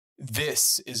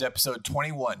This is episode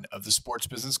 21 of the Sports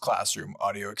Business Classroom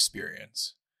audio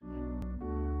experience.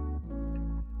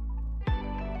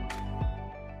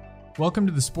 Welcome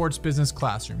to the Sports Business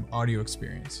Classroom audio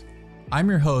experience. I'm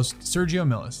your host, Sergio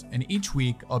Millis, and each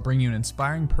week I'll bring you an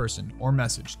inspiring person or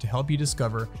message to help you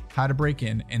discover how to break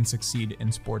in and succeed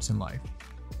in sports and life.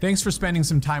 Thanks for spending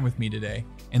some time with me today,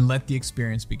 and let the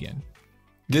experience begin.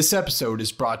 This episode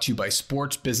is brought to you by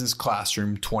Sports Business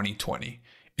Classroom 2020.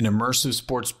 An immersive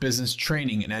sports business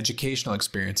training and educational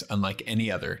experience unlike any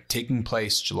other, taking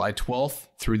place July 12th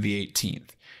through the 18th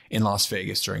in Las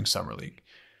Vegas during Summer League.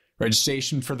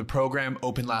 Registration for the program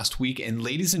opened last week, and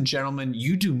ladies and gentlemen,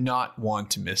 you do not want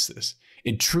to miss this.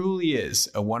 It truly is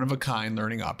a one-of-a-kind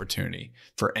learning opportunity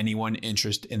for anyone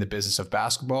interested in the business of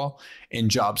basketball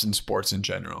and jobs in sports in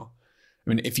general.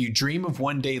 I mean, if you dream of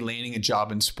one day landing a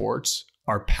job in sports,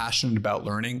 are passionate about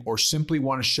learning, or simply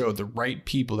want to show the right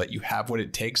people that you have what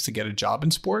it takes to get a job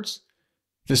in sports,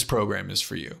 this program is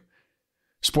for you.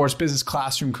 Sports Business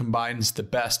Classroom combines the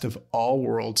best of all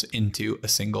worlds into a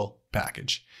single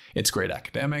package. It's great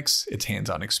academics, it's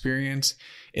hands-on experience,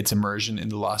 it's immersion in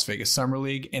the Las Vegas Summer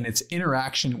League, and it's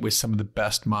interaction with some of the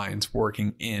best minds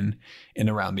working in and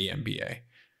around the NBA.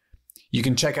 You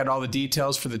can check out all the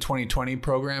details for the 2020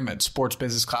 program at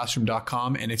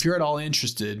sportsbusinessclassroom.com, and if you're at all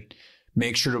interested,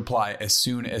 make sure to apply as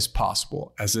soon as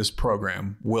possible, as this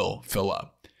program will fill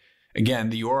up. Again,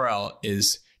 the URL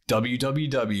is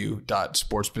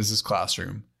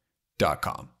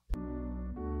www.sportsbusinessclassroom.com.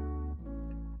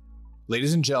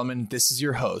 Ladies and gentlemen, this is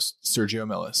your host, Sergio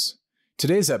Millis.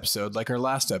 Today's episode, like our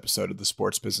last episode of the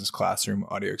Sports Business Classroom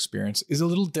audio experience, is a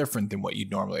little different than what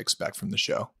you'd normally expect from the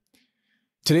show.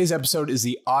 Today's episode is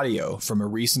the audio from a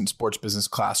recent Sports Business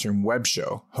Classroom web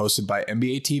show hosted by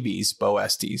NBA TV's Beau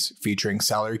Estes, featuring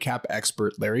salary cap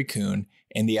expert Larry Coon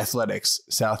and The Athletic's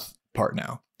Seth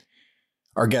Partnow.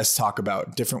 Our guests talk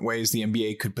about different ways the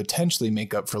NBA could potentially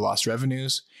make up for lost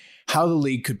revenues, how the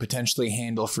league could potentially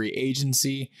handle free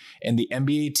agency, and the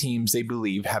NBA teams they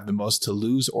believe have the most to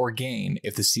lose or gain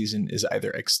if the season is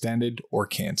either extended or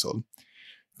canceled.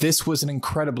 This was an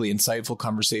incredibly insightful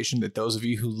conversation that those of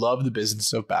you who love the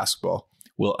business of basketball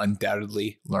will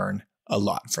undoubtedly learn a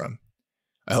lot from.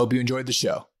 I hope you enjoyed the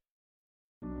show.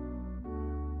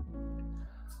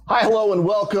 Hi, hello, and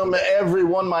welcome,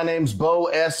 everyone. My name's Beau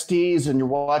Estes, and you're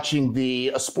watching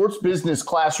the Sports Business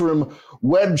Classroom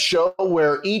web show,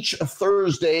 where each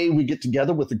Thursday we get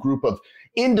together with a group of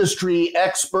industry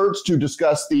experts to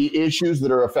discuss the issues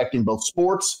that are affecting both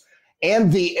sports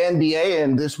and the NBA.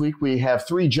 And this week we have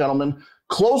three gentlemen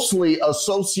closely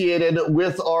associated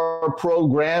with our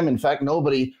program. In fact,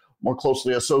 nobody more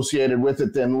closely associated with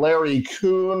it than Larry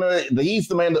Coon. He's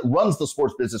the man that runs the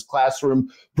Sports Business Classroom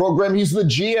program. He's the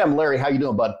GM. Larry, how you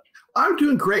doing, bud? I'm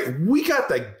doing great. We got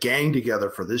the gang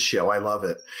together for this show. I love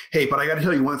it. Hey, but I got to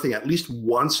tell you one thing. At least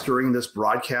once during this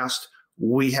broadcast,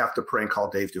 we have to prank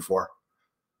call Dave Dufour.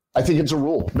 I think it's a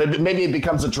rule. Maybe it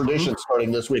becomes a tradition starting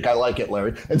this week. I like it,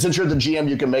 Larry. And since you're the GM,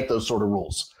 you can make those sort of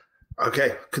rules.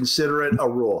 Okay, consider it a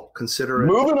rule. Consider it.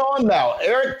 Moving on now,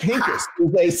 Eric Pincus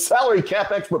is a salary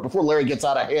cap expert. Before Larry gets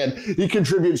out of hand, he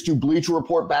contributes to Bleacher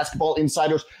Report, Basketball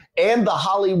Insiders, and the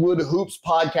Hollywood Hoops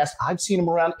podcast. I've seen him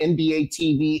around NBA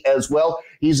TV as well.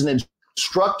 He's an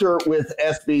instructor with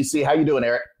SBC. How you doing,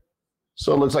 Eric?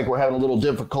 So it looks like we're having a little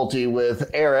difficulty with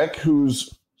Eric,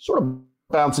 who's sort of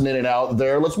bouncing in and out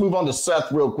there. Let's move on to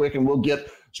Seth real quick, and we'll get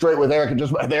straight with Eric. And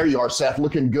just there you are, Seth,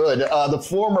 looking good. The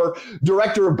former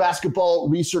director of basketball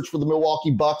research for the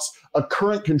Milwaukee Bucks, a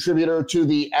current contributor to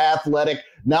The Athletic,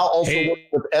 now also working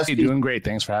with SB. Doing great.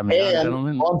 Thanks for having me on,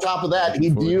 gentlemen. On top of that, he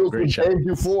deals with Dave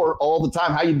Dufour all the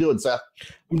time. How you doing, Seth?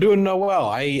 I'm doing well.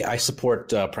 I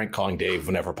support prank calling Dave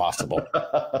whenever possible.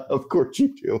 Of course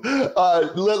you do.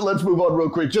 Let's move on real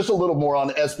quick. Just a little more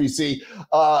on SBC.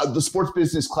 The Sports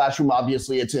Business Classroom,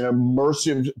 obviously, it's an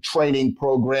immersive training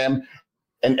program,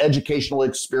 an educational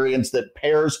experience that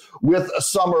pairs with a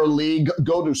summer league.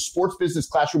 Go to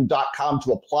sportsbusinessclassroom.com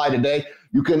to apply today.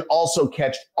 You can also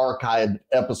catch archived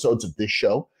episodes of this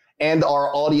show and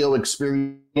our audio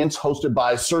experience hosted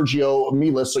by Sergio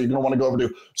Millis. So you're going to want to go over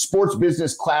to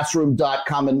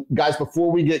sportsbusinessclassroom.com. And guys,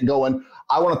 before we get going,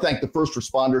 I want to thank the first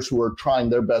responders who are trying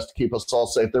their best to keep us all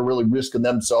safe. They're really risking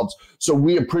themselves. So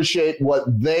we appreciate what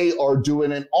they are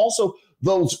doing. And also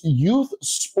those youth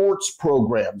sports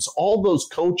programs, all those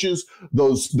coaches,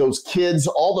 those kids,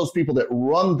 all those people that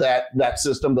run that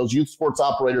system, those youth sports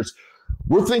operators,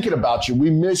 we're thinking about you. We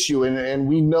miss you, and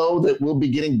we know that we'll be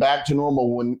getting back to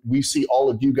normal when we see all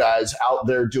of you guys out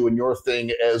there doing your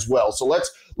thing as well. So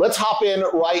let's hop in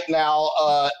right now.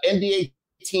 NBA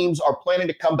teams are planning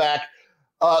to come back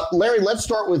Larry, let's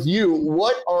start with you.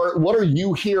 What are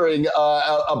you hearing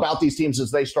about these teams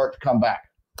as they start to come back?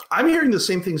 I'm hearing the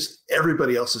same things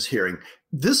everybody else is hearing.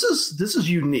 This is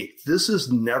unique. This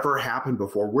has never happened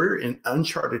before. We're in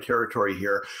uncharted territory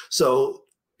here. So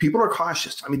people are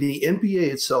cautious. I mean, the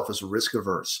NBA itself is risk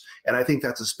averse. And I think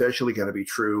that's especially going to be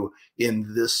true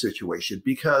in this situation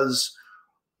because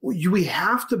we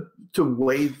have to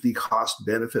weigh the cost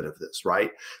benefit of this,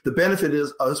 right? The benefit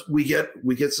is we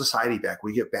get society back.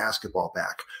 We get basketball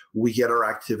back. We get our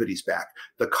activities back.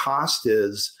 The cost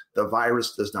is the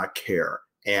virus does not care.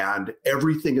 And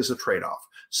everything is a trade-off.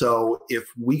 So if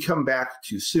we come back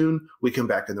too soon, we come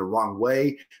back in the wrong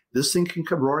way, this thing can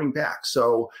come roaring back.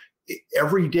 So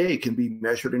every day can be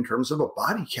measured in terms of a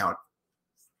body count,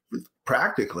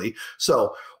 practically.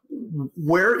 So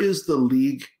where is the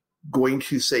league going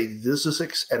to say this is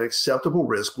an acceptable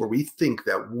risk where we think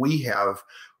that we have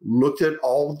looked at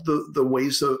all the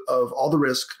ways of all the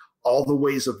risk, all the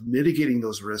ways of mitigating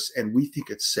those risks, and we think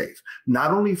it's safe,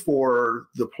 not only for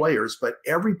the players, but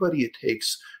everybody it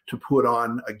takes to put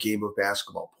on a game of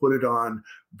basketball, put it on,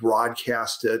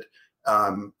 broadcast it,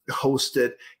 host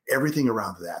it, everything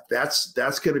around that.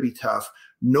 That's going to be tough.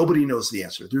 Nobody knows the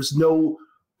answer. There's no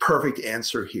perfect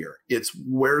answer here. It's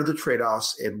where are the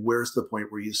trade-offs and where's the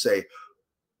point where you say,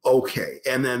 okay,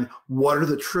 and then what are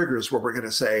the triggers where we're going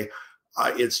to say,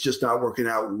 it's just not working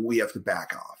out, we have to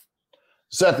back off.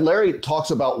 Seth, Larry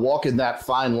talks about walking that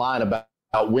fine line about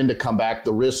when to come back,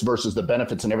 the risks versus the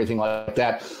benefits and everything like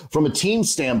that. From a team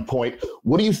standpoint,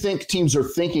 what do you think teams are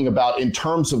thinking about in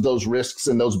terms of those risks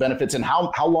and those benefits, and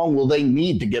how long will they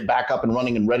need to get back up and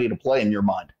running and ready to play in your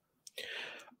mind?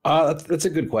 That's a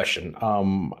good question.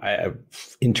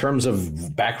 In terms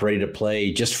of back ready to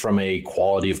play, just from a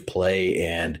quality of play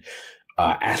and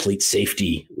athlete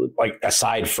safety, like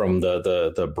aside from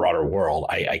the broader world,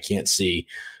 I can't see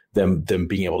them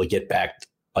being able to get back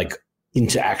like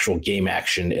into actual game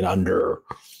action in under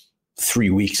 3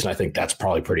 weeks, and I think that's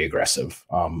probably pretty aggressive.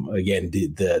 Again,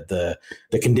 the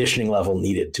conditioning level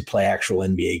needed to play actual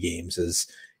NBA games is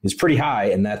pretty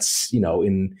high, and that's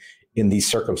in these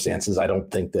circumstances, I don't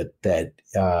think that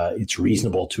it's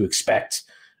reasonable to expect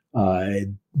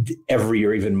every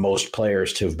or even most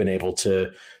players to have been able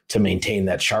to maintain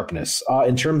that sharpness.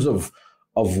 In terms of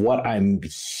what I'm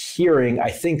hearing,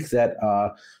 I think that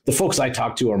the folks I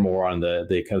talk to are more on the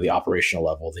kind of the operational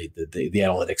level, the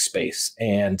analytics space.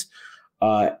 And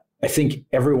I think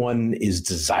everyone is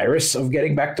desirous of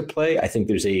getting back to play. I think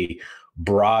there's a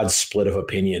broad split of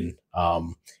opinion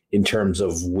in terms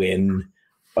of when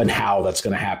and how that's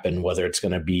going to happen, whether it's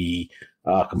going to be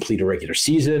complete a regular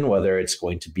season, whether it's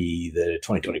going to be the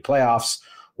 2020 playoffs,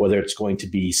 whether it's going to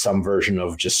be some version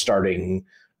of just starting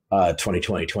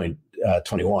 2020,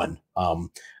 2021.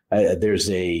 There's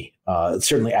a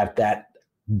certainly at that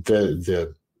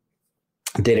the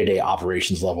day-to-day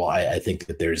operations level. I think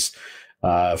that there's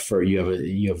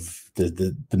you have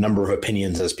the number of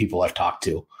opinions as people I've talked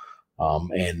to,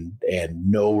 and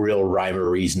no real rhyme or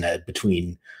reason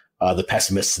between the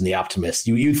pessimists and the optimists.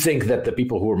 You'd think that the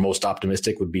people who are most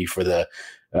optimistic would be for the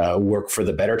work for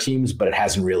the better teams, but it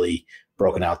hasn't really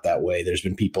broken out that way. There's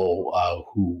been people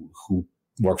who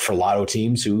work for lotto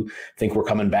teams who think we're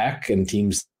coming back, and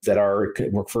teams that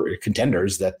work for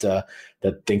contenders that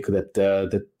think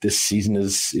that this season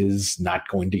is not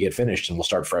going to get finished and we'll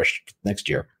start fresh next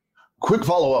year. Quick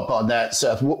follow-up on that,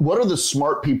 Seth. What are the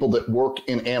smart people that work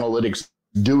in analytics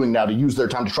doing now to use their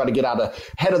time to try to get out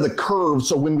ahead of the curve,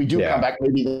 so when we do come back,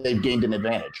 maybe they've gained an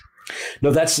advantage?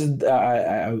 No, that's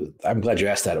I'm glad you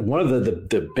asked that. One of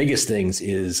the biggest things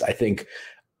is, I think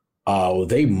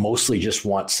they mostly just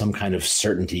want some kind of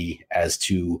certainty as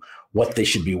to what they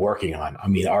should be working on. I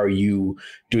mean, are you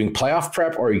doing playoff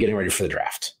prep or are you getting ready for the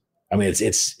draft? I mean,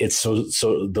 it's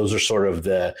so those are sort of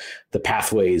the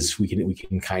pathways we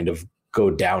can kind of go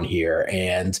down here,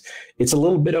 and it's a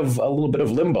little bit of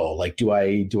limbo. Like, do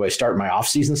I start my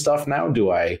off-season stuff now?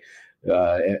 Do I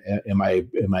am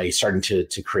I starting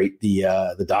to create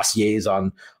the dossiers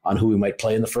on who we might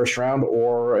play in the first round,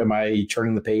 or am I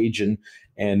turning the page and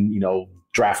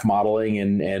draft modeling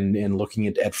and looking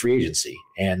at free agency?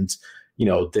 And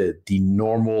the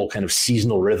normal kind of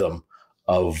seasonal rhythm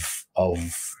of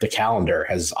the calendar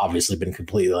has obviously been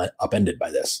completely upended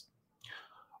by this.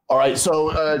 All right.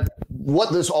 So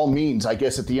what this all means, I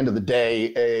guess, at the end of the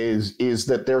day is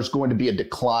that there's going to be a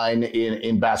decline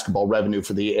in basketball revenue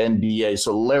for the NBA.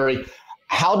 So, Larry,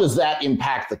 how does that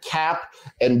impact the cap,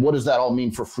 and what does that all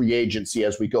mean for free agency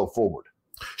as we go forward?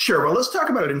 Sure. Well, let's talk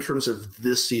about it in terms of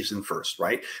this season first,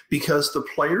 right? Because the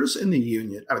players in the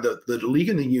union, the league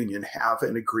and the union have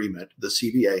an agreement, the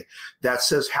CBA, that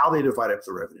says how they divide up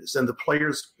the revenues. And the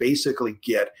players basically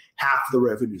get half the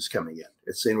revenues coming in.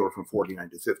 It's anywhere from 49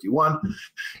 to 51.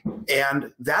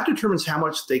 And that determines how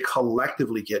much they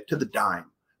collectively get to the dime.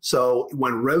 So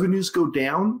when revenues go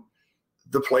down,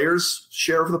 the players'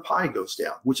 share of the pie goes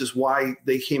down, which is why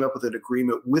they came up with an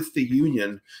agreement with the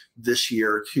union this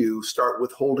year to start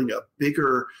withholding a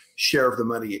bigger share of the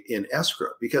money in escrow,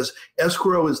 because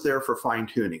escrow is there for fine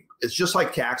tuning. It's just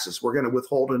like taxes. We're going to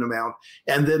withhold an amount.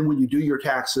 And then when you do your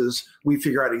taxes, we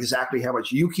figure out exactly how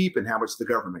much you keep and how much the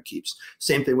government keeps.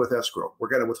 Same thing with escrow. We're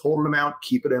going to withhold an amount,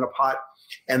 keep it in a pot.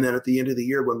 And then at the end of the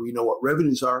year, when we know what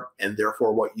revenues are and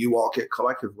therefore what you all get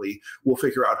collectively, we'll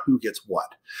figure out who gets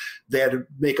what. They had to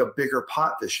make a bigger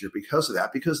pot this year because of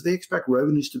that, because they expect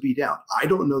revenues to be down. I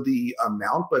don't know the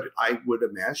amount, but I would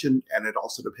imagine, and it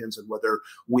also depends on whether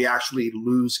we actually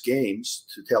lose games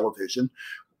to television.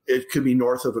 It could be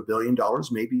north of $1 billion,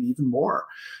 maybe even more.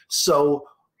 So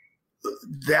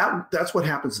that's what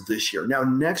happens this year. Now,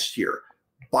 next year,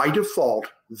 by default,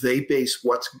 they base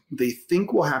what they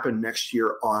think will happen next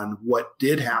year on what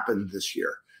did happen this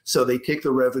year. So they take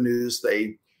the revenues,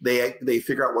 they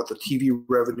figure out what the TV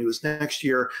revenue is next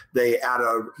year. They add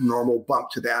a normal bump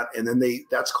to that, and then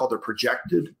that's called their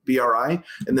projected BRI,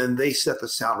 and then they set the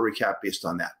salary cap based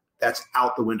on that. That's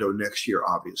out the window next year,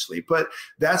 obviously. But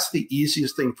that's the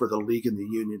easiest thing for the league and the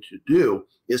union to do,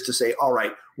 is to say, all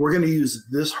right, we're going to use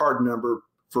this hard number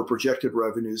for projected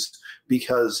revenues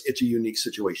because it's a unique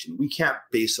situation. We can't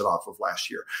base it off of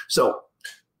last year. So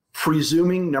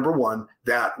presuming, number one,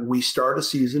 that we start a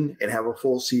season and have a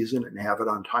full season and have it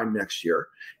on time next year.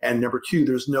 And number two,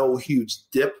 there's no huge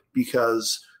dip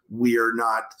because we are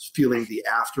not feeling the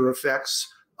after effects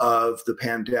of the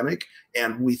pandemic.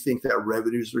 And we think that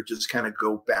revenues are just kind of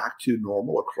go back to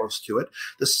normal or close to it.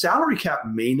 The salary cap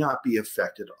may not be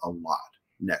affected a lot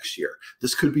next year.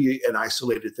 This could be an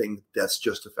isolated thing that's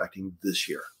just affecting this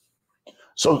year.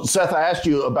 So, Seth, I asked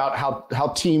you about how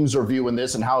teams are viewing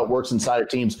this and how it works inside of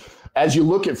teams. As you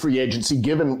look at free agency,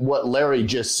 given what Larry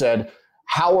just said,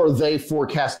 how are they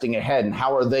forecasting ahead and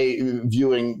how are they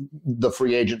viewing the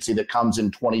free agency that comes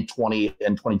in 2020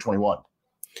 and 2021?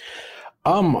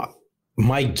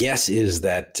 My guess is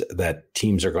that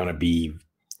teams are going to be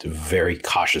very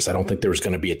cautious. I don't think there's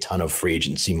going to be a ton of free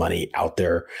agency money out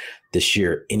there this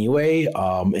year anyway.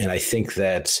 And I think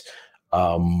that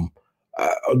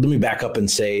let me back up and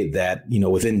say that,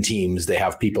 within teams, they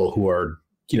have people who are,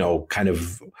 kind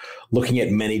of looking at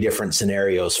many different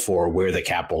scenarios for where the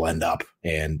cap will end up.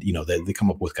 And, they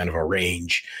come up with kind of a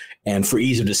range. And for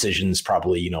ease of decisions,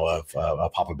 probably, a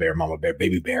Papa Bear, Mama Bear,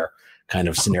 Baby Bear kind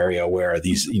of scenario where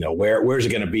these, where's it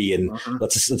going to be? And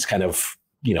let's kind of,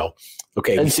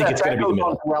 okay, and we think it's going to be the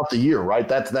middle throughout the year, right?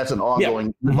 That's an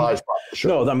ongoing revised process.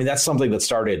 Sure. No, I mean, that's something that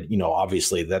started,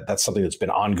 obviously that's something that's been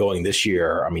ongoing this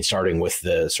year. I mean, starting with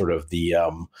the sort of the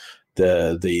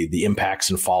impacts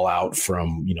and fallout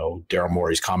from, Daryl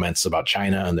Morey's comments about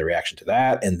China and the reaction to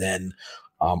that. And then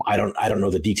I don't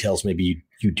know the details. Maybe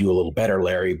you do a little better,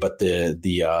 Larry, but the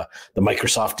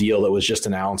Microsoft deal that was just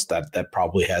announced that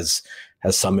probably has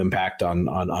some impact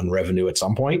on revenue at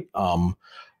some point.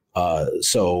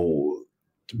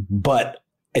 But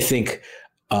I think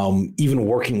even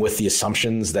working with the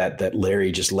assumptions that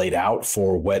Larry just laid out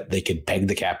for what they could peg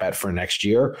the cap at for next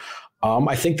year,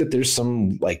 I think that there's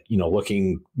some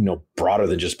looking broader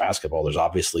than just basketball. There's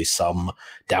obviously some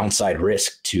downside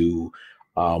risk to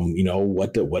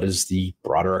what does the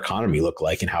broader economy look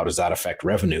like and how does that affect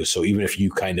revenue? So even if you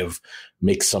kind of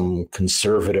make some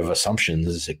conservative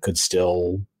assumptions, it could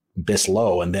still miss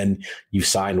low. And then you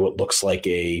sign what looks like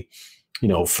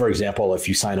for example, if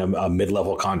you sign a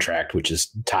mid-level contract, which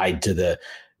is tied to the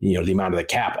amount of the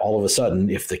cap, all of a sudden,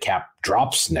 if the cap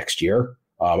drops next year,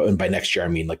 and by next year, I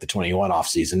mean like the 21 off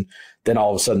season, then all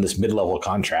of a sudden this mid-level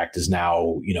contract is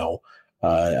now,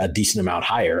 a decent amount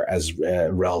higher as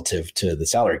relative to the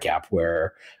salary cap,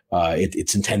 where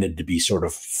it's intended to be sort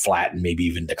of flat and maybe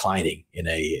even declining in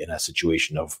a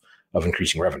situation of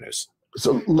increasing revenues.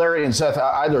 So Larry and Seth,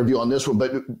 either of you on this one,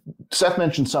 but Seth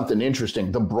mentioned something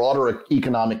interesting, the broader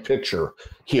economic picture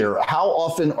here. How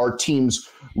often are teams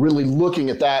really looking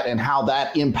at that and how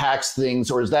that impacts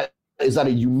things, or is that a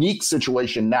unique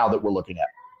situation now that we're looking at?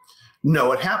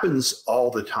 No, it happens all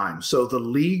the time. So the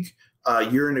league a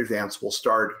year in advance will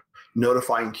start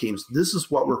notifying teams, this is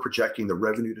what we're projecting the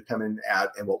revenue to come in at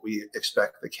and what we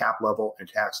expect the cap level and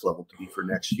tax level to be for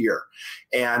next year.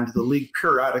 And the league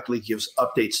periodically gives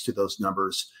updates to those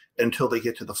numbers until they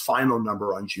get to the final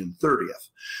number on June 30th.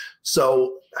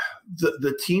 So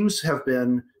the teams have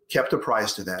been kept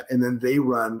apprised of that, and then they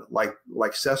run like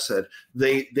Seth said.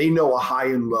 They know a high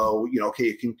and low.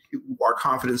 Okay, our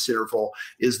confidence interval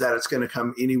is that it's going to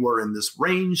come anywhere in this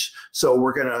range. So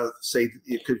we're going to say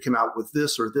it could come out with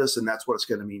this or this, and that's what it's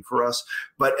going to mean for us.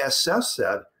 But as Seth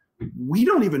said, we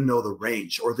don't even know the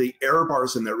range, or the error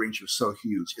bars in that range are so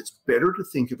huge. It's better to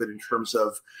think of it in terms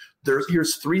of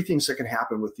here's three things that can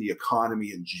happen with the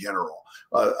economy in general: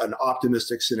 an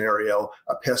optimistic scenario,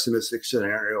 a pessimistic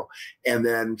scenario, and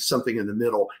then something in the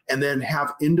middle, and then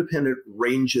have independent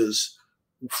ranges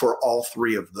for all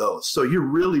three of those. So you're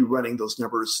really running those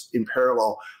numbers in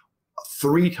parallel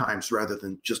 3 times rather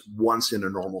than just once in a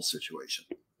normal situation.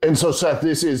 And so, Seth,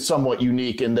 this is somewhat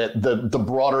unique in that the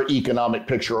broader economic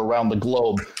picture around the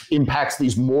globe impacts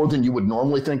these more than you would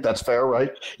normally think. That's fair,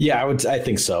 right? Yeah, I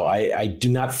think so. I do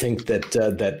not think that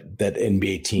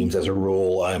NBA teams, as a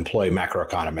rule, employ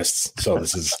macroeconomists. So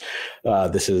this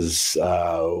is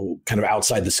kind of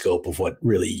outside the scope of what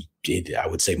really, I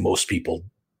would say, most people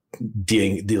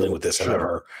dealing with this have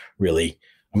ever really.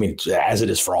 I mean, as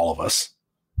it is for all of us.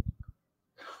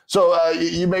 So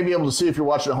you may be able to see if you're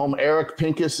watching at home, Eric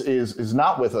Pincus is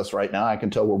not with us right now. I can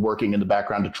tell we're working in the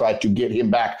background to try to get him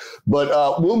back. But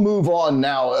we'll move on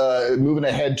now, moving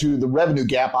ahead to the revenue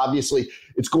gap. Obviously,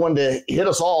 it's going to hit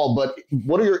us all. But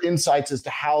what are your insights as to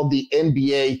how the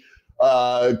NBA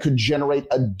could generate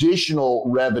additional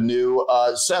revenue?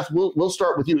 Seth, we'll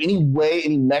start with you. Any way,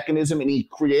 any mechanism, any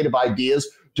creative ideas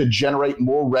to generate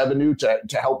more revenue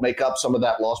to help make up some of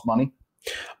that lost money?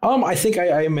 I think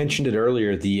I mentioned it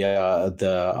earlier, the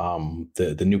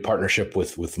new partnership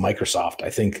with Microsoft. I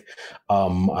think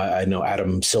I know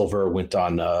Adam Silver went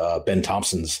on Ben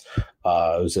Thompson's,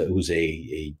 who's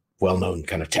a well-known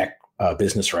kind of tech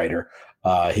business writer,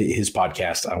 his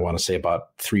podcast, I want to say about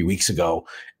 3 weeks ago,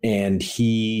 and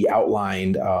he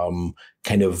outlined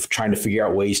kind of trying to figure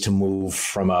out ways to move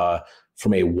from a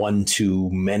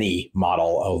one-to-many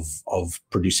model of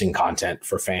producing content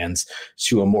for fans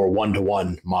to a more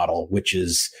one-to-one model, which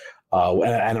is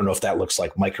I don't know if that looks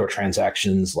like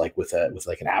microtransactions, like with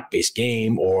an app-based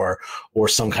game, or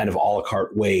some kind of a la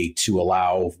carte way to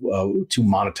allow to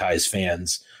monetize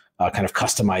fans, kind of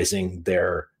customizing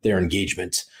their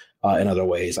engagement in other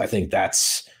ways. I think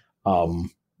that's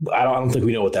I don't think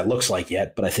we know what that looks like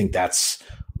yet, but I think that's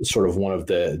sort of one of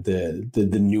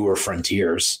the newer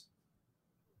frontiers.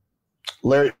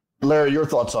 Larry, your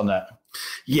thoughts on that?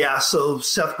 Yeah, so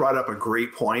Seth brought up a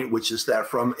great point, which is that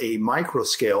from a micro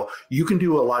scale, you can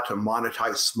do a lot to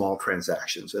monetize small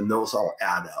transactions, and those all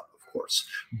add up, of course.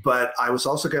 But I was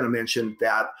also going to mention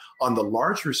that on the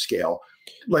larger scale,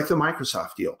 like the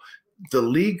Microsoft deal, the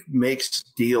league makes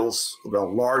deals,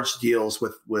 large deals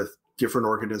with different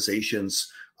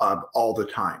organizations all the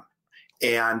time.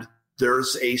 And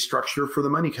there's a structure for the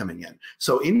money coming in.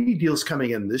 So any deals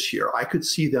coming in this year, I could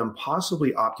see them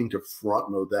possibly opting to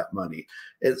front load that money.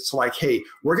 It's like, hey,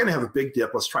 we're going to have a big dip.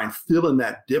 Let's try and fill in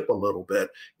that dip a little bit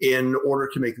in order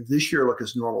to make this year look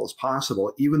as normal as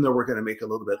possible, even though we're going to make a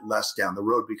little bit less down the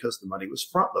road because the money was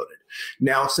front loaded.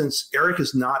 Now, since Eric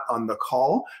is not on the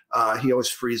call, he always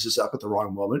freezes up at the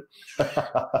wrong moment.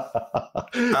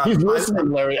 He's listening,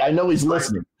 Larry. I know he's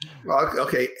listening.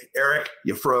 Okay, Eric,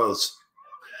 you froze.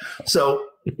 So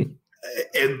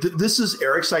this is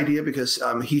Eric's idea because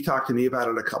he talked to me about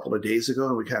it a couple of days ago,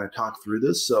 and we kind of talked through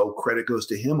this. So credit goes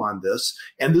to him on this.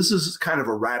 And this is kind of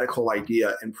a radical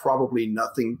idea and probably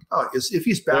nothing. If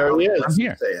he's back, there he is. I'm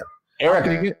here.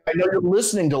 Eric, I know you're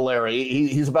listening to Larry.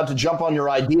 He's about to jump on your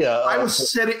idea.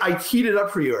 I teed it up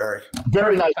for you, Eric.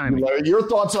 Very nice, Larry. Your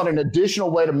thoughts on an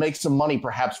additional way to make some money,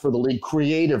 perhaps, for the league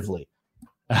creatively?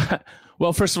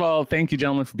 Well, first of all, thank you,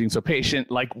 gentlemen, for being so patient.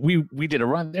 Like we did a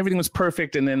run, everything was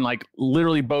perfect, and then like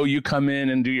literally, Beau, you come in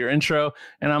and do your intro,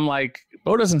 and I'm like,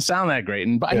 Beau doesn't sound that great,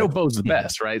 and I know Beau's the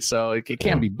best, right? So it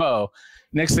can't be Beau.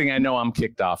 Next thing I know, I'm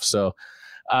kicked off. So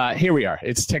here we are.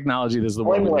 It's technology. This is the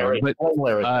world. But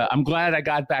I'm glad I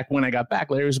got back when I got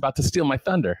back. Larry was about to steal my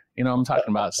thunder. You know what I'm talking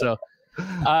about. So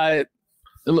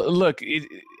look,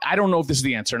 I don't know if this is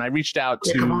the answer, and I reached out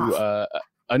to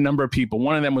a number of people.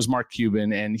 One of them was Mark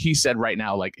Cuban, and he said right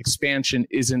now, like, expansion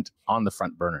isn't on the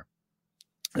front burner.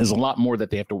 There's a lot more that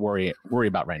they have to worry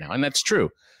about right now. And that's true.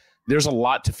 There's a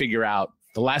lot to figure out.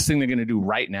 The last thing they're going to do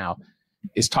right now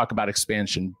is talk about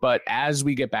expansion. But as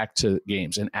we get back to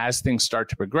games and as things start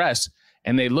to progress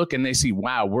and they look and they see,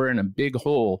 wow, we're in a big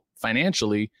hole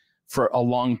financially for a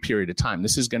long period of time.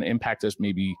 This is going to impact us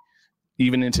maybe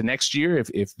even into next year.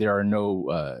 If there are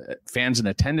no fans in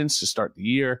attendance to start the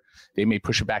year, they may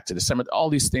push it back to December, all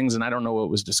these things. And I don't know what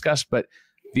was discussed, but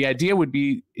The idea would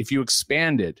be if you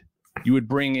expanded, you would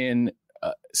bring in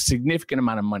a significant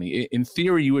amount of money. In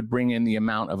theory, you would bring in the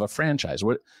amount of a franchise.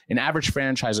 What an average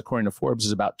franchise, according to Forbes,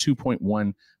 is about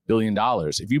 $2.1 billion.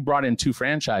 If you brought in 2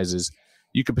 franchises,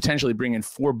 you could potentially bring in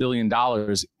 $4 billion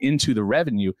into the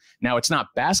revenue. Now, it's not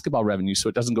basketball revenue, so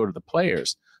it doesn't go to the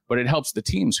players, but it helps the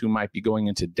teams who might be going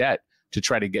into debt to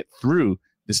try to get through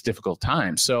this difficult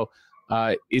time. So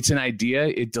it's an idea.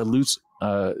 It dilutes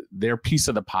their piece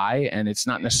of the pie, and it's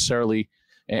not necessarily,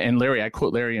 and Larry, I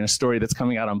quote Larry in a story that's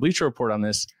coming out on Bleacher Report on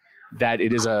this, that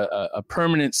it is a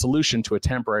permanent solution to a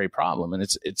temporary problem. And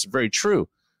it's very true.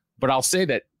 But I'll say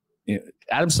that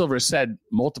Adam Silver has said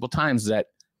multiple times that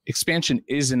expansion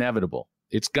is inevitable.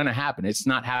 It's going to happen. It's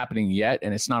not happening yet,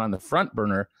 and it's not on the front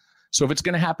burner. So if it's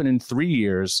going to happen in 3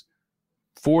 years,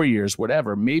 4 years,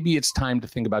 whatever, maybe it's time to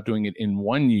think about doing it in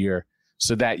 1 year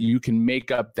so that you can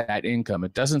make up that income.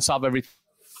 It doesn't solve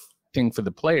everything for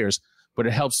the players, but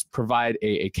it helps provide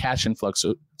a cash influx.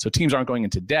 So teams aren't going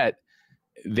into debt.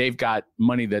 They've got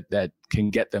money that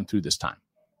can get them through this time.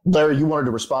 Larry, you wanted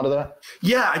to respond to that?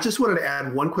 Yeah, I just wanted to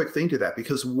add one quick thing to that,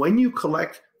 because when you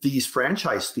collect these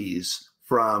franchise fees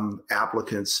from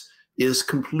applicants is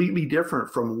completely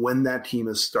different from when that team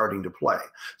is starting to play.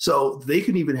 So they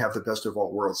can even have the best of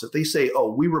all worlds. If they say,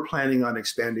 oh, we were planning on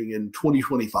expanding in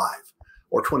 2025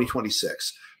 or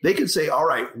 2026, they could say, all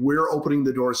right, we're opening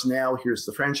the doors now. Here's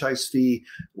the franchise fee.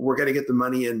 We're going to get the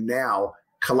money in now.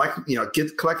 Collect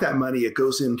that money. It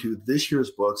goes into this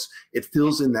year's books. It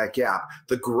fills in that gap.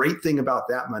 The great thing about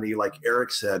that money, like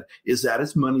Eric said, is that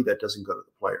it's money that doesn't go to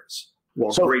the players.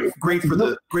 Well, so, great for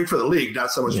the league,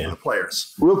 not so much for the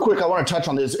players. Real quick, I want to touch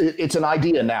on this. It's an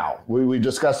idea now. We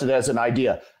discussed it as an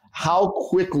idea. How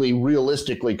quickly,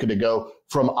 realistically, could it go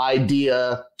from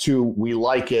idea to we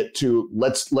like it to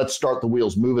let's start the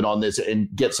wheels moving on this and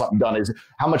get something done?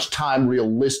 How much time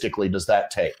realistically does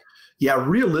that take? Yeah,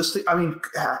 realistic. I mean,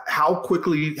 how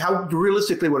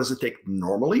realistically, what does it take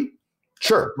normally?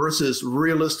 Sure. Versus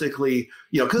realistically,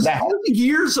 because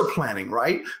years of planning,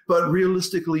 right? But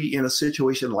realistically, in a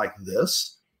situation like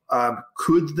this,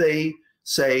 could they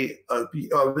say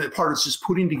part is just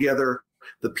putting together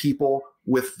the people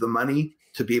with the money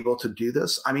to be able to do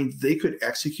this? I mean, they could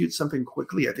execute something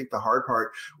quickly. I think the hard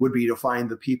part would be to find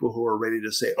the people who are ready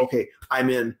to say, okay,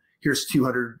 I'm in. Here's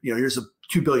 200. Here's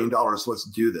 $2 billion. Let's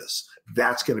do this.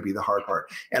 That's going to be the hard part.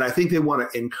 And I think they want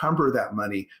to encumber that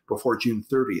money before June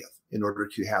 30th. In order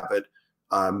to have it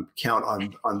count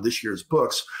on this year's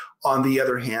books. On the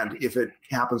other hand, if it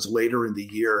happens later in the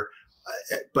year,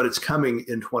 but it's coming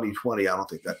in 2020, I don't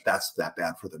think that's that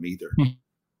bad for them either.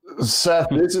 Seth,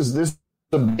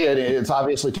 it's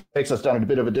obviously takes us down a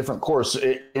bit of a different course.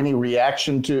 Any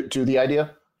reaction to the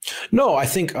idea? No, I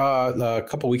think a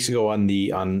couple of weeks ago on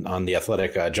the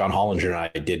Athletic, John Hollinger and I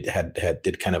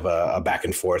did kind of a back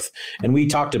and forth, and we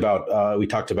talked about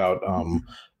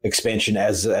expansion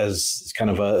as kind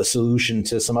of a solution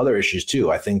to some other issues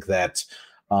too. I think that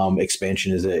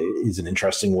expansion is an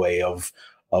interesting way of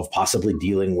possibly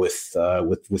dealing with some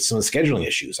of the scheduling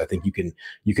issues. I think you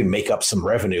can make up some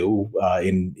revenue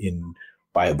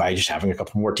by just having a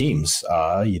couple more teams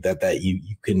that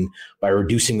you can, by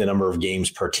reducing the number of games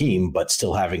per team, but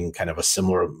still having kind of a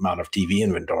similar amount of TV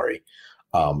inventory.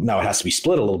 Now it has to be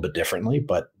split a little bit differently,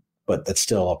 but that's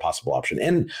still a possible option.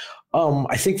 And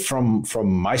I think from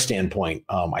my standpoint,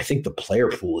 I think the player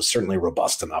pool is certainly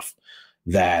robust enough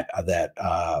that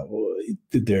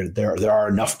there are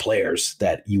enough players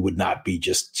that you would not be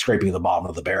just scraping the bottom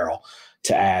of the barrel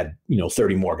to add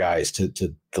 30 more guys to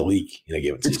the league in a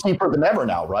given season. It's cheaper than ever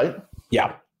now, right?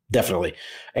 Yeah, definitely,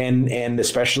 and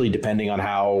especially depending on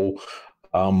how.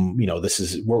 This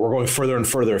is we're going further and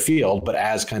further afield, but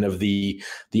as kind of the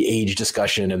age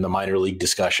discussion and the minor league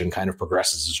discussion kind of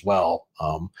progresses as well,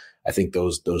 I think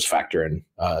those factor in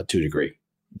to a degree.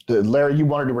 Larry, you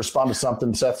wanted to respond to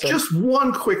something, Seth? Just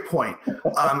one quick point.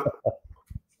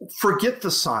 Forget the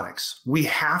Sonics. We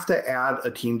have to add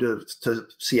a team to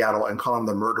Seattle and call them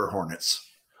the Murder Hornets.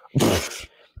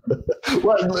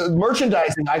 Well,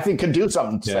 merchandising, I think, could do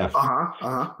something. Yeah.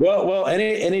 Well,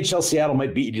 NHL Seattle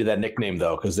might beat you to that nickname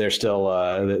though, because they're still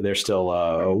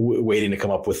waiting to come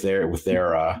up with their.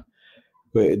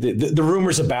 The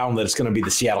rumors abound that it's going to be the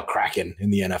Seattle Kraken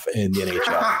in the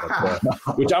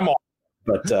NHL, which I'm all.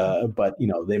 But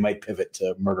they might pivot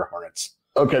to Murder Hornets.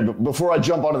 Okay, but before I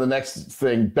jump on to the next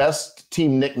thing, best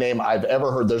team nickname I've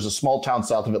ever heard. There's a small town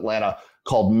south of Atlanta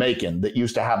called Macon that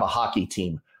used to have a hockey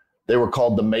team. They were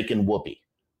called the Macon Whoopie.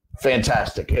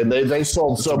 Fantastic. And they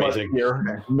sold so much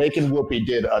here. Macon Whoopie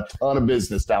did a ton of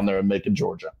business down there in Macon,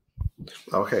 Georgia.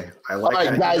 Okay. I like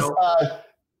that. All right, guys.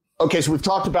 Okay, so we've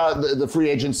talked about the free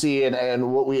agency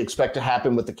and what we expect to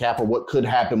happen with the cap, or what could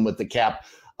happen with the cap.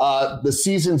 The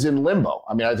season's in limbo.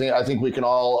 I mean, I think we can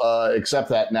all accept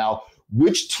that now.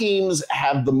 Which teams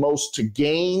have the most to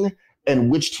gain,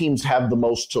 and which teams have the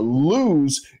most to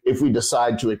lose if we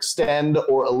decide to extend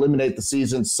or eliminate the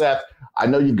season? Seth, I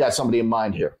know you've got somebody in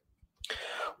mind here.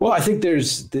 Well, I think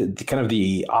there's the kind of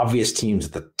the obvious teams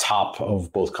at the top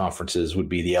of both conferences would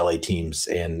be the LA teams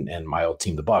and my old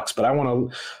team, the Bucks. But I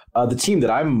want to the team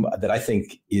that I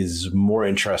think is more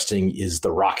interesting is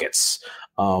the Rockets.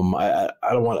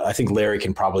 I think Larry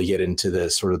can probably get into the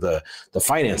sort of the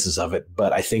finances of it,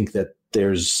 but I think that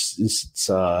it's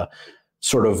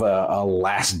sort of a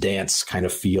last dance kind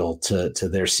of feel to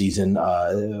their season.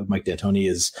 Mike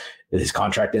D'Antoni his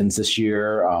contract ends this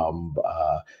year.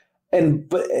 And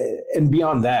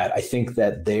beyond that, I think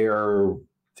that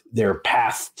their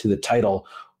path to the title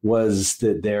was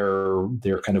that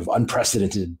they're kind of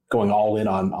unprecedented, going all in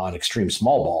on extreme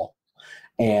small ball.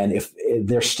 And if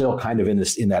they're still kind of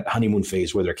in that honeymoon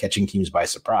phase where they're catching teams by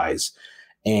surprise,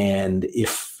 and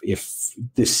if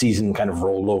this season kind of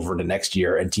rolled over into next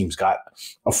year and teams got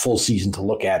a full season to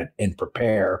look at it and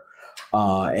prepare,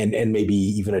 and maybe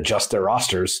even adjust their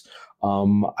rosters.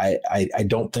 I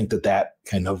don't think that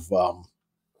kind of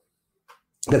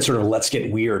that sort of let's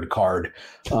get weird card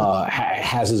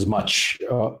has as much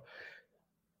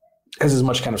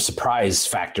kind of surprise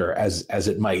factor as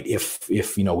it might if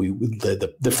if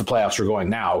the playoffs were going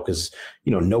now, because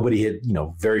nobody had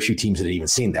very few teams had even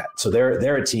seen that. So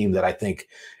they're a team that I think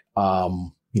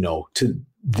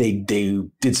they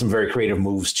did some very creative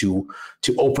moves to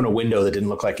open a window that didn't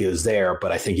look like it was there,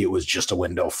 but I think it was just a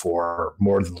window for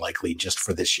more than likely just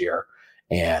for this year.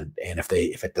 And if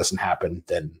it doesn't happen,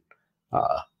 then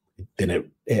I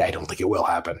don't think it will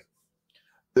happen.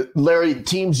 Larry,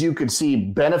 teams you could see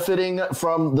benefiting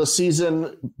from the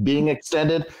season being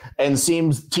extended, and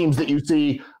teams that you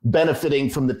see benefiting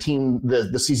from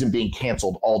the season being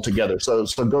canceled altogether. So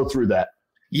go through that.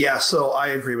 Yeah, so I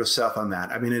agree with Seth on that.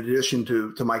 I mean, in addition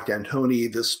to Mike D'Antoni,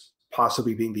 this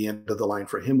possibly being the end of the line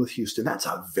for him with Houston, that's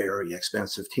a very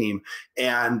expensive team.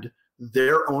 And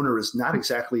their owner is not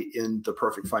exactly in the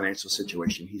perfect financial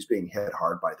situation. He's being hit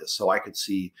hard by this. So I could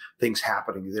see things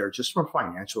happening there just from a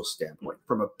financial standpoint.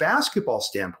 From a basketball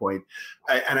standpoint,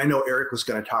 and I know Eric was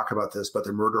going to talk about this, but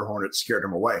the murder hornet scared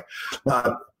him away.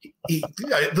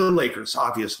 The Lakers,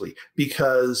 obviously,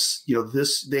 because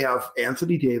they have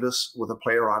Anthony Davis with a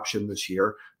player option this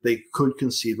year. They could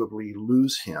conceivably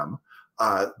lose him.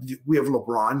 We have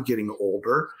LeBron getting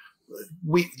older.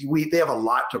 They have a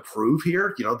lot to prove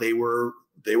here. They were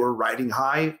riding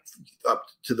high up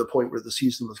to the point where the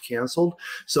season was canceled.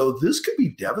 So this could be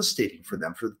devastating for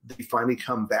them. They finally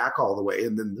come back all the way,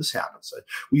 and then this happens.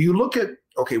 When you look at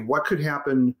what could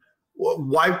happen.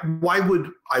 Why would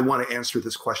I want to answer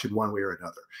this question one way or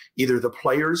another? Either the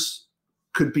players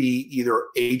could be either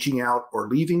aging out or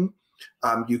leaving.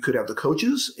 You could have the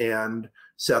coaches, and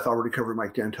Seth already covered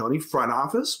Mike D'Antoni. Front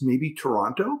office, maybe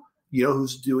Toronto,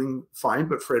 who's doing fine,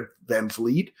 but Fred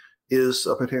VanVleet is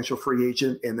a potential free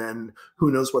agent. And then who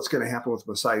knows what's going to happen with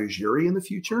Masai Ujiri in the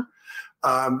future.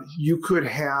 You could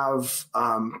have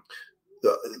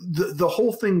the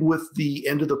whole thing with the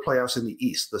end of the playoffs in the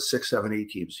East, the 6, 7, 8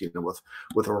 teams,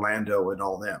 with Orlando and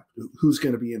all them, who's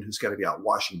going to be in, who's going to be out.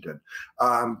 Washington.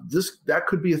 That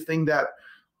could be a thing that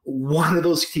one of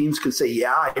those teams could say,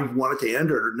 yeah, I want it to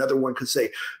end, or another one could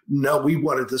say, no, we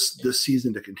wanted this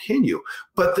season to continue.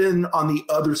 But then on the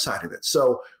other side of it,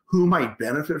 so who might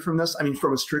benefit from this? I mean,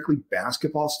 from a strictly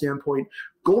basketball standpoint,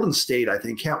 Golden State, I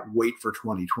think, can't wait for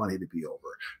 2020 to be over.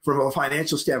 From a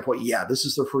financial standpoint, yeah, this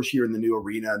is their first year in the new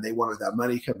arena, and they wanted that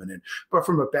money coming in. But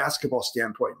from a basketball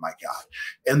standpoint, my God.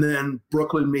 And then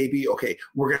Brooklyn, maybe, okay,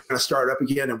 we're going to start up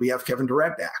again, and we have Kevin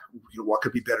Durant back. What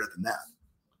could be better than that?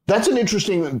 That's an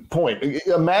interesting point.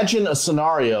 Imagine a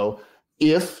scenario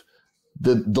if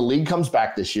the league comes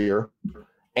back this year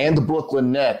and the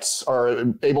Brooklyn Nets are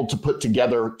able to put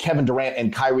together Kevin Durant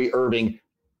and Kyrie Irving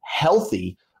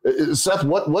healthy. Seth,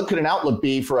 what could an outlook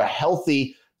be for a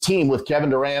healthy team with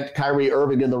Kevin Durant, Kyrie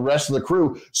Irving, and the rest of the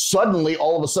crew suddenly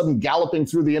all of a sudden galloping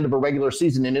through the end of a regular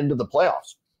season and into the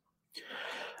playoffs?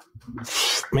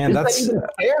 Man, that's even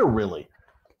fair, really.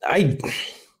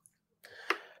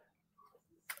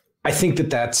 I think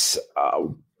that's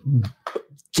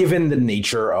given the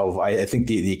nature of, I think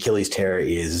the Achilles tear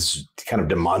is kind of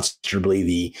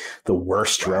demonstrably the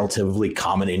worst relatively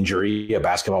common injury a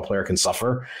basketball player can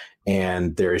suffer.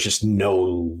 And there is just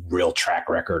no real track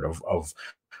record of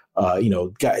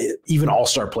even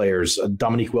all-star players.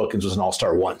 Dominique Wilkins was an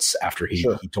all-star once after he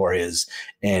tore his,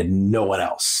 and no one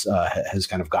else has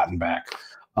kind of gotten back.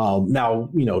 Now,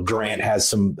 Durant has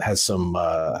some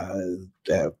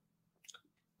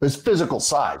his physical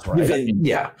size, right?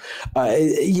 Yeah.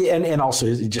 And also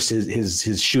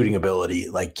his shooting ability,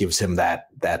 like, gives him that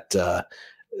to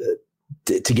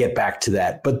get back to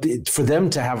that. But for them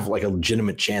to have like a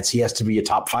legitimate chance, he has to be a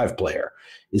top 5 player.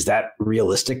 Is that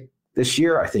realistic this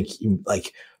year? I think,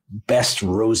 like, best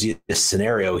rosiest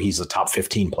scenario, he's a top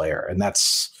 15 player. And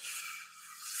that's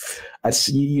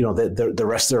the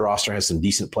rest of their roster has some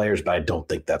decent players, but I don't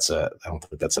think that's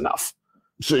enough.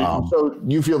 So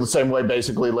you feel the same way,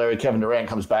 basically, Larry. Kevin Durant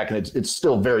comes back, and it's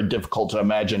still very difficult to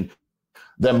imagine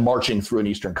them marching through an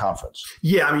Eastern Conference.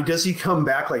 Yeah, I mean, does he come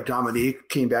back like Dominique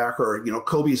came back, or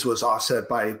Kobe's was offset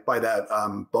by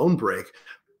that bone break?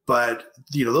 But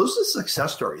those are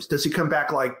success stories. Does he come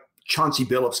back like Chauncey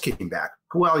Billups came back?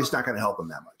 Well, he's not going to help him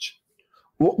that much.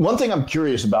 Well, one thing I'm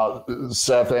curious about,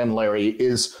 Seth and Larry,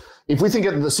 is if we think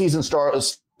of the season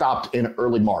stopped in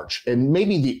early March, and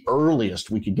maybe the earliest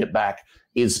we could get back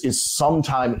is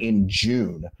sometime in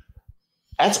June.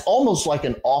 That's almost like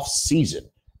an off season,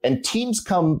 and teams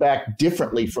come back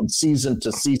differently from season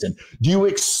to season. Do you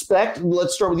expect,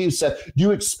 let's start with you, Seth, do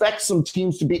you expect some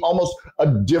teams to be almost a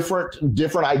different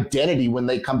identity when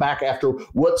they come back after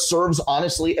what serves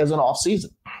honestly as an off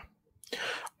season?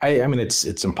 I mean,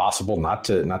 it's impossible not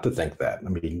to think that. I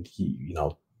mean,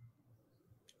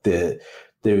 the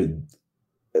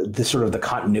sort of the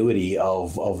continuity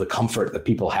of the comfort that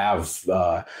people have,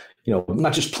 not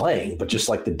just playing, but just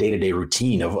like the day-to-day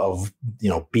routine of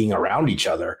being around each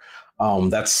other.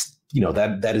 That's,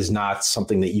 that is not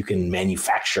something that you can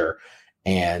manufacture.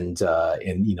 And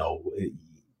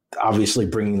obviously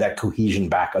bringing that cohesion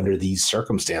back under these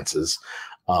circumstances,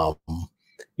 some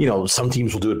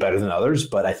teams will do it better than others,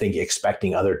 but I think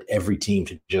expecting every team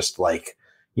to just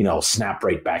snap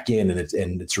right back in and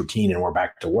it's routine and we're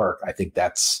back to work. I think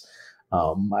that's,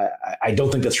 I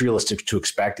don't think that's realistic to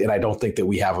expect. And I don't think that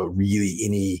we have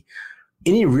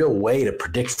any real way to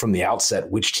predict from the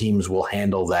outset which teams will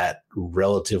handle that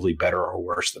relatively better or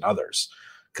worse than others.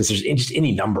 Because there's just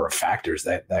any number of factors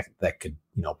that could,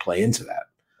 play into that.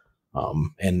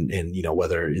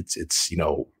 Whether it's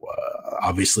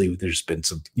obviously there's been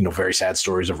some, very sad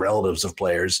stories of relatives of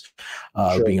players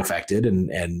being affected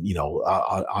and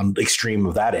on the extreme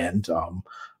of that end.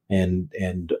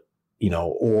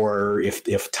 Or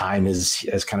if time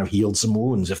has kind of healed some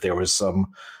wounds, if there was some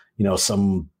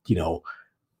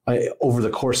over the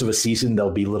course of a season,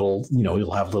 there'll be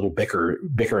you'll have little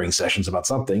bickering sessions about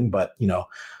something, but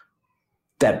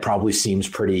that probably seems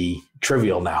pretty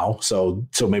trivial now. So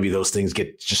maybe those things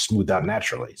get just smoothed out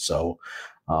naturally. So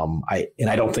I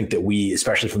don't think that we,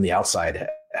 especially from the outside,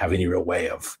 have any real way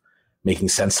of making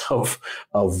sense of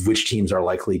which teams are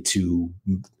likely to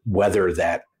weather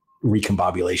that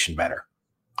recombobulation better.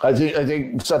 I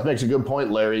think Seth makes a good point,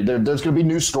 Larry. There's going to be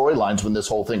new storylines when this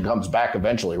whole thing comes back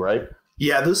eventually, right?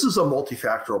 Yeah, this is a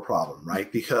multifactorial problem,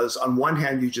 right? Because on one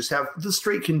hand, you just have the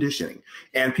straight conditioning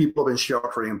and people have been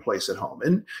sheltering in place at home.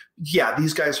 And yeah,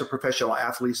 these guys are professional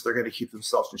athletes. They're going to keep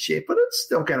themselves in shape, but it's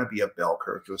still going to be a bell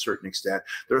curve to a certain extent.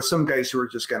 There are some guys who are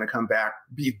just going to come back,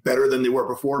 be better than they were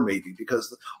before, maybe,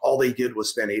 because all they did was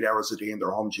spend 8 hours a day in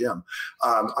their home gym.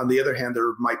 On the other hand,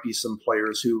 there might be some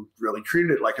players who really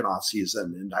treated it like an off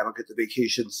season, and I don't get to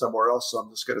vacation somewhere else, so I'm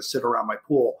just going to sit around my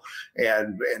pool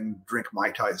and drink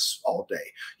Mai Tais all day.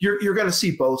 You're going to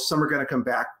see both. Some are going to come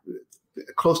back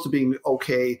close to being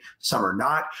okay. Some are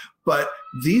not. But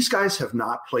these guys have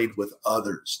not played with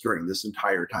others during this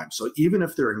entire time. So even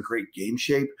if they're in great game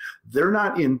shape, they're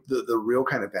not in the real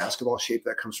kind of basketball shape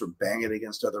that comes from banging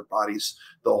against other bodies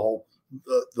the whole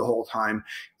time.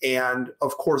 And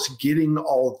of course, getting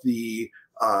all the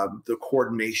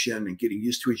coordination and getting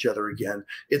used to each other again,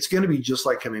 it's going to be just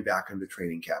like coming back into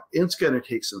training camp. It's going to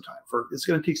take some time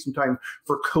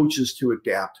for coaches to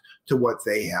adapt to what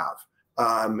they have.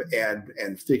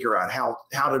 And figure out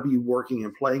how to be working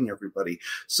and playing everybody.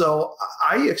 So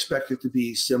I expect it to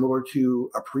be similar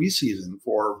to a preseason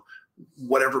for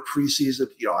whatever preseason,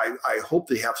 I hope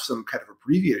they have some kind of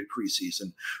abbreviated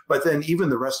preseason, but then even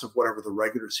the rest of whatever the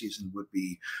regular season would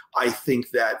be, I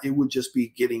think that it would just be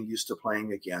getting used to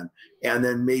playing again. And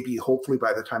then maybe hopefully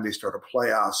by the time they start a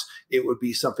playoffs, it would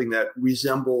be something that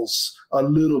resembles a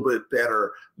little bit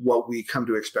better what we come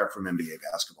to expect from NBA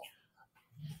basketball.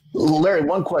 Larry,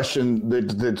 one question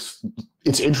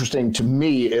it's interesting to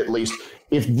me, at least.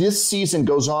 If this season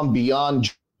goes on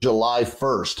beyond July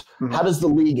 1st, how does the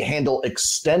league handle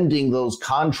extending those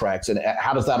contracts, and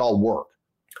how does that all work?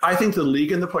 I think the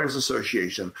league and the Players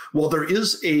Association, well, there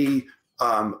is a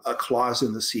a clause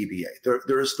in the CBA.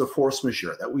 There's the force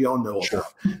majeure that we all know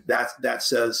about. That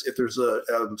says if there's a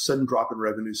sudden drop in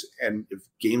revenues and if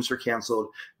games are canceled,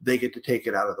 they get to take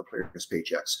it out of the players'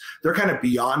 paychecks. They're kind of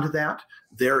beyond that.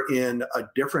 They're in a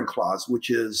different clause, which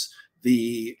is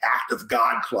the act of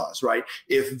God clause, right?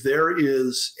 If there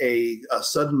is a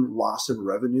sudden loss in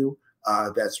revenue,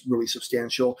 that's really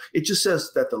substantial. It just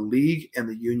says that the league and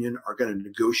the union are going to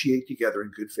negotiate together in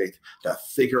good faith to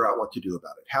figure out what to do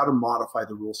about it, how to modify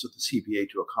the rules of the CBA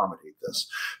to accommodate this.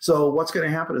 So what's going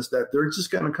to happen is that they're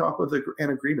just going to come up with an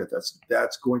agreement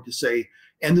that's going to say,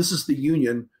 and this is the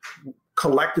union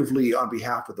collectively on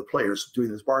behalf of the players doing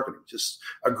this bargaining, just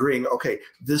agreeing, okay,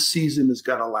 this season is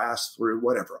going to last through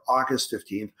whatever, August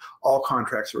 15th, all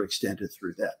contracts are extended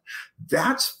through that.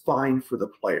 That's fine for the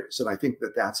players. And I think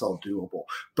that that's all doable.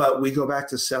 But we go back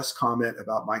to Seth's comment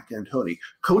about Mike D'Antoni.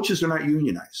 Coaches are not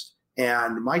unionized.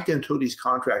 And Mike D'Antoni's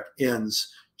contract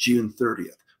ends June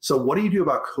 30th. So what do you do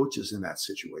about coaches in that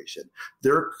situation?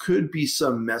 There could be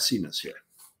some messiness here.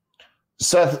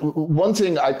 Seth, one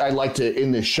thing I like to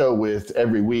end this show with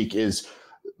every week is,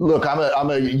 look,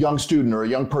 I'm a young student or a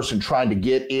young person trying to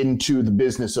get into the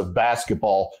business of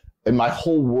basketball, and my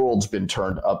whole world's been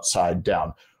turned upside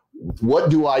down.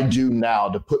 What do I do now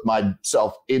to put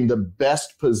myself in the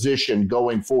best position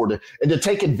going forward and to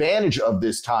take advantage of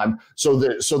this time so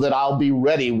that I'll be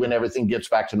ready when everything gets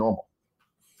back to normal?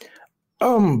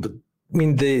 I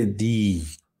mean, the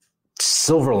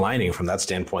silver lining from that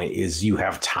standpoint is you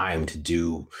have time to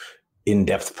do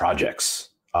in-depth projects.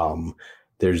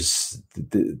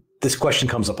 This question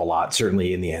comes up a lot,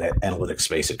 certainly in the analytics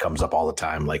space. It comes up all the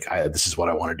time. Like, this is what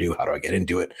I want to do. How do I get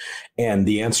into it? And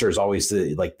the answer is always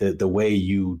the way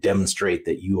you demonstrate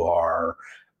that you are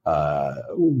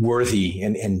worthy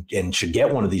and should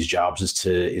get one of these jobs is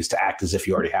to act as if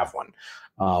you already have one.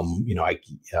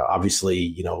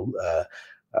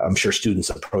 I'm sure students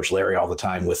approach Larry all the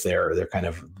time with their kind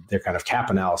of cap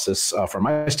analysis. From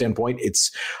my standpoint, it's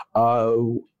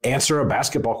answer a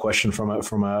basketball question from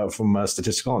a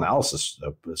statistical analysis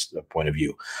point of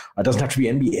view. It doesn't have to be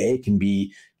NBA. It can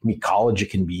be college.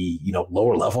 It can be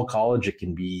lower level college. It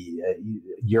can be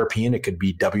European. It could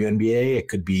be WNBA. It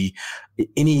could be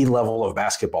any level of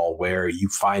basketball where you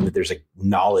find that there's a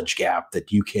knowledge gap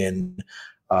that you can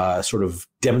sort of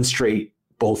demonstrate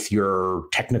both your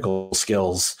technical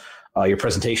skills, your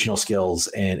presentational skills,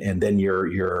 and then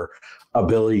your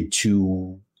ability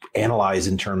to analyze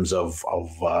in terms of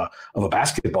a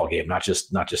basketball game, not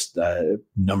just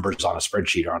numbers on a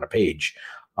spreadsheet or on a page.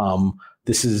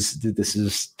 This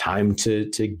is time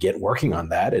to get working on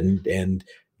that, and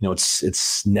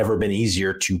it's never been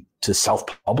easier to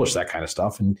self-publish that kind of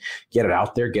stuff and get it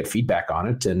out there, get feedback on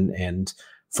it, and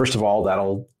first of all,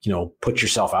 that'll put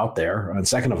yourself out there, and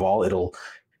second of all, it'll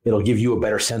give you a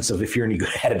better sense of if you're any good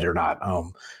at it or not.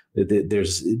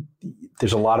 There's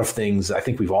a lot of things. I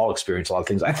think we've all experienced a lot of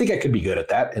things. I think I could be good at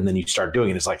that, and then you start doing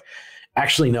it. It's like,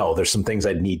 actually, no. There's some things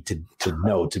I need to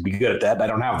know to be good at that. I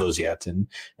don't have those yet, and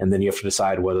then you have to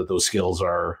decide whether those skills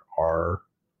are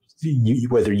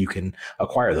whether you can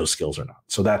acquire those skills or not.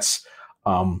 So that's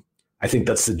I think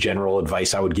that's the general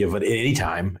advice I would give at any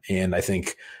time, and I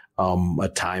think a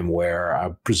time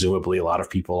where presumably a lot of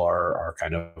people are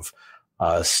kind of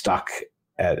stuck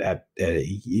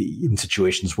in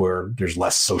situations where there's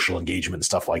less social engagement and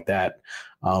stuff like that.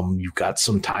 You've got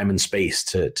some time and space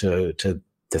to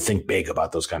think big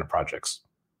about those kind of projects.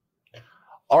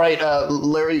 All right,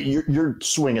 Larry, your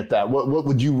swing at that. What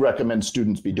would you recommend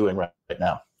students be doing right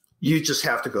now? You just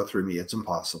have to go through me. It's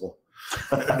impossible.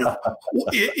 No.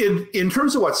 In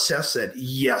terms of what Seth said,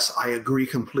 yes, I agree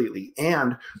completely.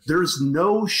 And there's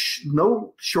no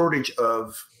shortage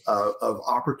of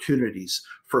opportunities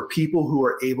for people who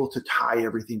are able to tie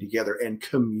everything together and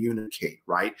communicate,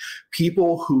 right?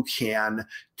 People who can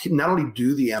not only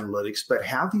do the analytics, but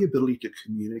have the ability to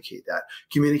communicate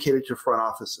it to front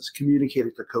offices, communicate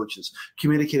it to coaches,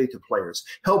 communicate it to players,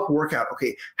 help work out,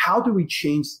 okay, how do we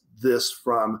change this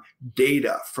from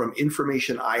data, from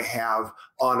information I have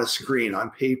on a screen, on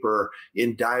paper,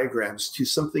 in diagrams, to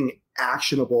something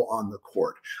actionable on the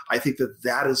court? I think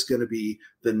that is going to be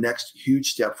the next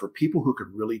huge step for people who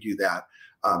can really do that,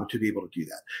 to be able to do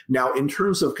that. Now, in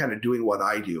terms of kind of doing what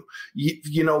I do,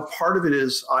 part of it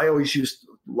is I always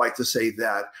like to say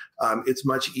that it's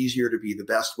much easier to be the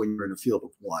best when you're in a field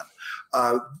of one.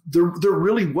 There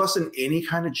really wasn't any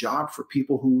kind of job for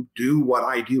people who do what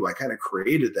I do. I kind of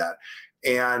created that.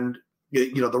 And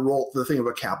the thing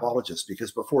about capologists,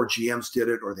 because before GMs did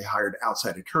it, or they hired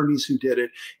outside attorneys who did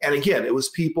it. And again, it was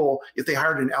people, if they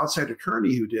hired an outside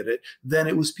attorney who did it, then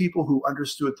it was people who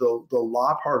understood the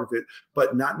law part of it,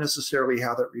 but not necessarily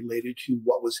how that related to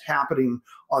what was happening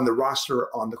on the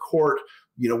roster, on the court,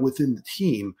 within the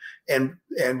team. And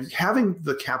having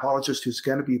the capologist who's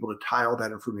going to be able to tie all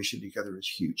that information together is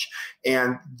huge.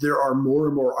 And there are more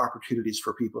and more opportunities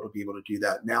for people to be able to do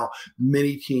that. Now,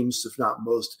 many teams, if not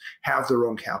most, have their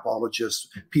own capologists,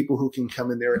 people who can come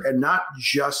in there and not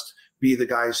just be the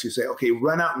guys who say, okay,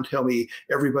 run out and tell me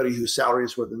everybody whose salary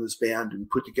is within this band and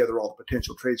put together all the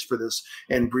potential trades for this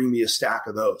and bring me a stack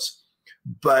of those.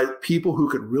 But people who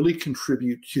could really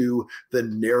contribute to the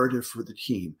narrative for the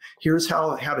team. Here's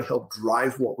how to help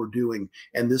drive what we're doing.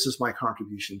 And this is my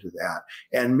contribution to that.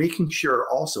 And making sure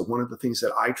also, one of the things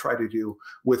that I try to do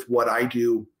with what I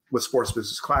do with Sports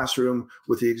Business Classroom,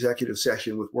 with the executive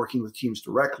session, with working with teams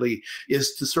directly,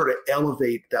 is to sort of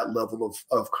elevate that level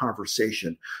of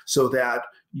conversation so that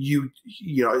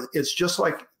it's just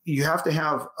like, you have to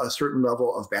have a certain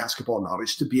level of basketball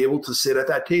knowledge to be able to sit at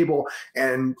that table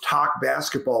and talk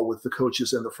basketball with the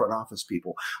coaches and the front office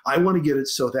people. I want to get it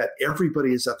so that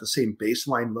everybody is at the same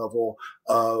baseline level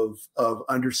of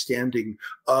understanding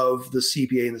of the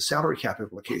CBA and the salary cap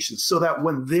implications, so that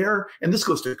when they're, and this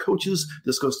goes to coaches,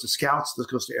 this goes to scouts, this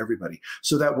goes to everybody,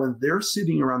 so that when they're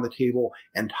sitting around the table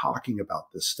and talking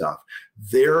about this stuff,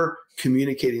 they're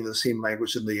communicating the same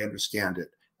language and they understand it.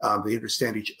 They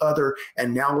understand each other.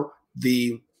 And now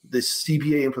the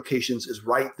CBA implications is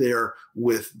right there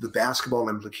with the basketball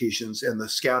implications and the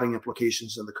scouting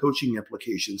implications and the coaching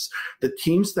implications. The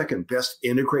teams that can best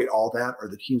integrate all that are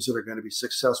the teams that are going to be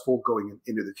successful going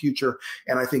into the future.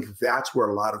 And I think that's where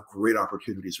a lot of great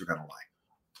opportunities are going to lie.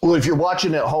 Well, if you're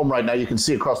watching at home right now, you can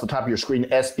see across the top of your screen,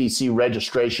 SBC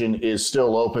registration is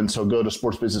still open. So go to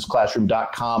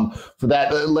sportsbusinessclassroom.com for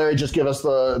that. Larry, just give us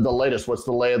the latest. What's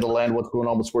the lay of the land? What's going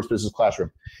on with Sports Business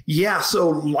Classroom? Yeah, so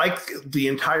like the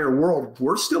entire world,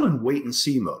 we're still in wait and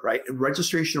see mode, right?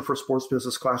 Registration for Sports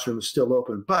Business Classroom is still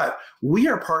open, but we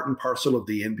are part and parcel of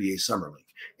the NBA Summer League.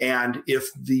 And if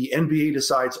the NBA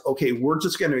decides, okay, we're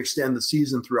just going to extend the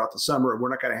season throughout the summer and we're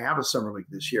not going to have a summer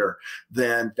league this year,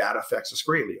 then that affects us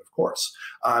greatly, of course.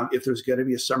 If there's going to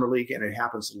be a summer league and it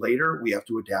happens later, we have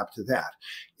to adapt to that.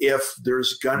 If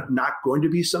there's not going to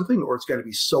be something, or it's going to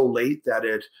be so late that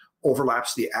it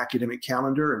overlaps the academic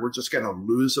calendar and we're just going to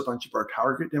lose a bunch of our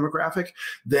target demographic,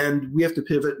 then we have to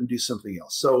pivot and do something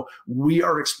else. So we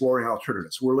are exploring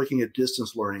alternatives. We're looking at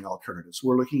distance learning alternatives.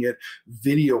 We're looking at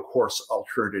video course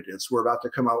alternatives. We're about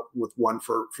to come out with one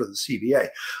for the CBA.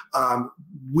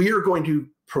 We are going to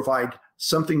provide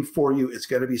something for you. It's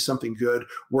going to be something good.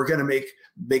 We're going to make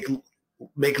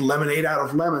lemonade out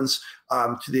of lemons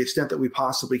to the extent that we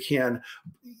possibly can,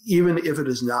 even if it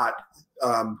is not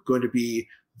going to be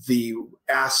the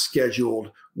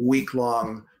as-scheduled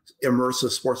week-long immersive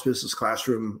Sports Business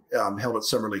Classroom held at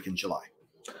Summer League in July.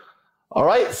 All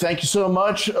right. Thank you so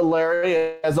much,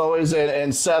 Larry, as always.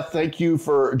 And Seth, thank you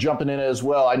for jumping in as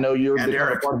well. I know you're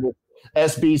Eric. Part of the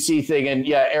SBC thing. And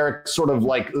yeah, Eric, sort of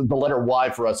like the letter Y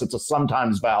for us. It's a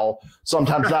sometimes vowel,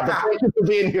 sometimes not. But thank you for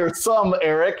being here,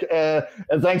 Eric.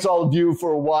 And thanks all of you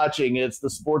for watching. It's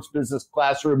the Sports Business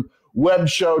Classroom Web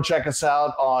Show. Check us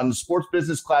out on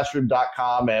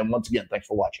sportsbusinessclassroom.com. And once again, thanks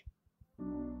for watching.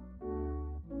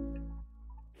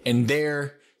 And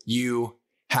there you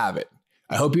have it.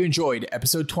 I hope you enjoyed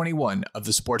episode 21 of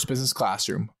the Sports Business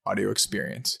Classroom audio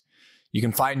experience. You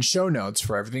can find show notes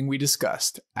for everything we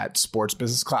discussed at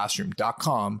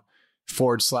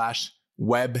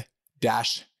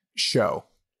sportsbusinessclassroom.com/web-show.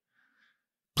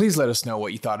 Please let us know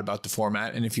what you thought about the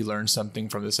format, and if you learned something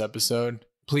from this episode,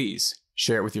 please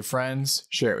share it with your friends,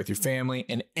 share it with your family,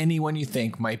 and anyone you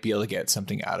think might be able to get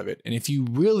something out of it. And if you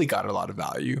really got a lot of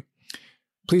value,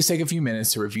 please take a few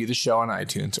minutes to review the show on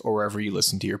iTunes or wherever you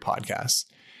listen to your podcasts.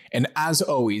 And as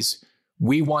always,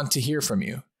 we want to hear from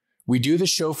you. We do the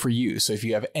show for you, so if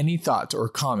you have any thoughts or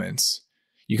comments,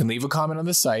 you can leave a comment on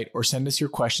the site or send us your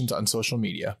questions on social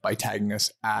media by tagging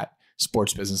us at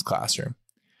Sports Business Classroom.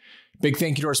 Big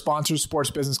thank you to our sponsors,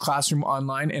 Sports Business Classroom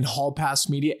Online and Hall Pass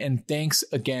Media, and thanks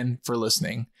again for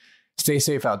listening. Stay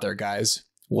safe out there, guys.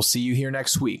 We'll see you here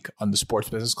next week on the Sports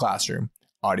Business Classroom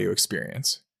audio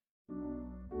experience.